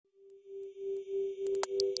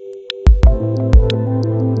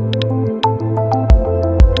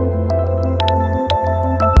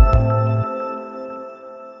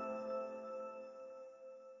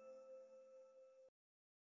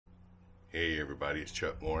everybody, it's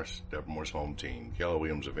Chuck Morris, Deborah Morris Home Team, Keller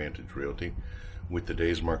Williams Advantage Realty, with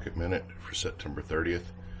today's market minute for September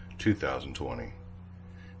 30th, 2020.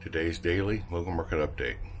 Today's daily local market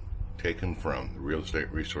update, taken from the Real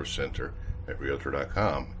Estate Resource Center at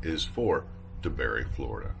Realtor.com, is for DeBary,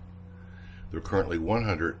 Florida. There are currently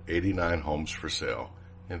 189 homes for sale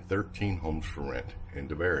and 13 homes for rent in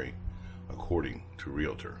DeBary, according to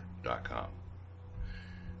Realtor.com.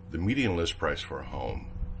 The median list price for a home,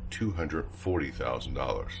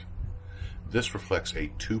 $240,000. This reflects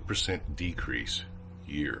a 2% decrease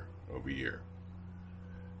year over year.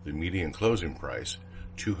 The median closing price,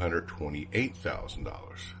 $228,000.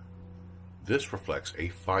 This reflects a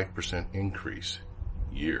 5% increase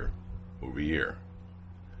year over year.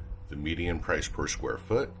 The median price per square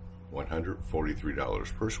foot,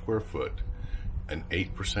 $143 per square foot, an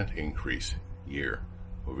 8% increase year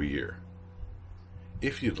over year.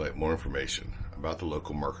 If you'd like more information about the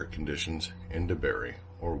local market conditions in DeBary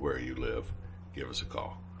or where you live, give us a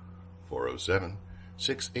call,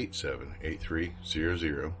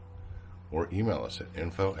 407-687-8300, or email us at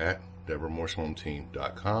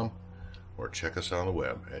info@DeborahMorrisHomeTeam.com, or check us on the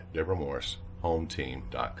web at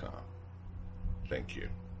DeborahMorrisHomeTeam.com. Thank you.